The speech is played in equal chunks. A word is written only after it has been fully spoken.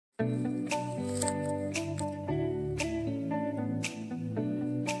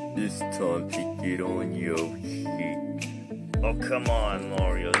It's time to get on Yoshi. Oh, come on,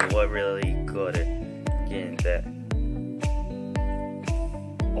 Mario. You are really good at getting that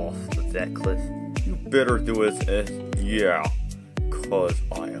off of that cliff. You better do it as yeah, cause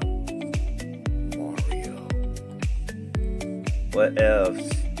I am Mario. What else?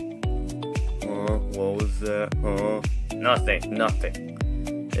 Huh? What was that? Huh?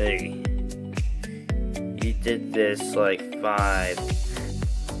 Nothing. Hey. You did this like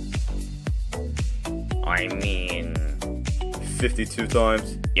 52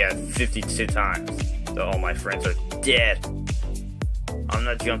 times? Yeah, 52 times. So all my friends are dead. I'm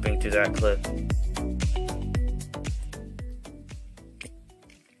not jumping to that cliff.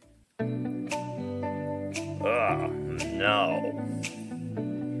 Oh, no.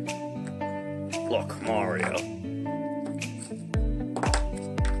 Look, Mario.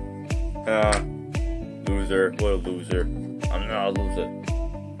 Loser. What a loser. I'm not a loser.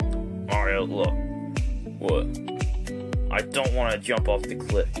 Mario, look. What? I don't want to jump off the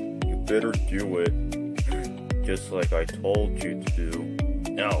cliff. You better do it. Just like I told you to do.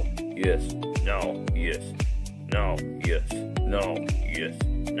 No. Yes. No. Yes. No. Yes. No. Yes.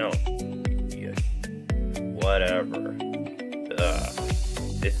 No. Yes. Whatever.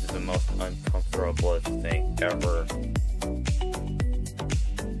 This is the most uncomfortable thing ever.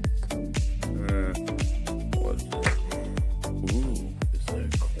 What's this? Ooh, is that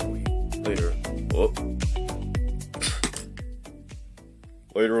a coin? Later. Whoop.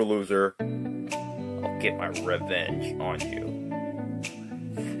 Later, loser. I'll get my revenge on you.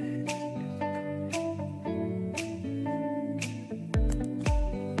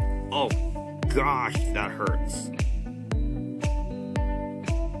 Oh, gosh, that hurts.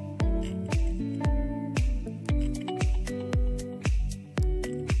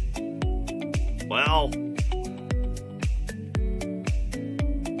 Well.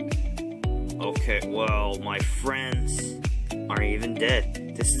 Okay, well, my friends aren't even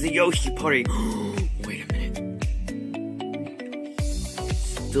dead. This is a Yoshi party. Wait a minute.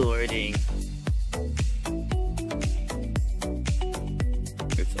 Starting.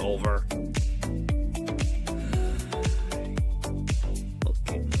 It's over. I'll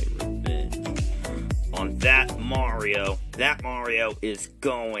get my revenge on that Mario. That Mario is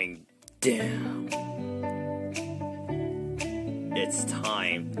going down. It's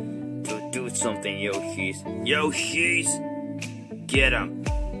time to do something, Yoshis. Yoshis! Get him.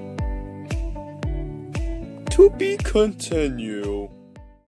 To be continued.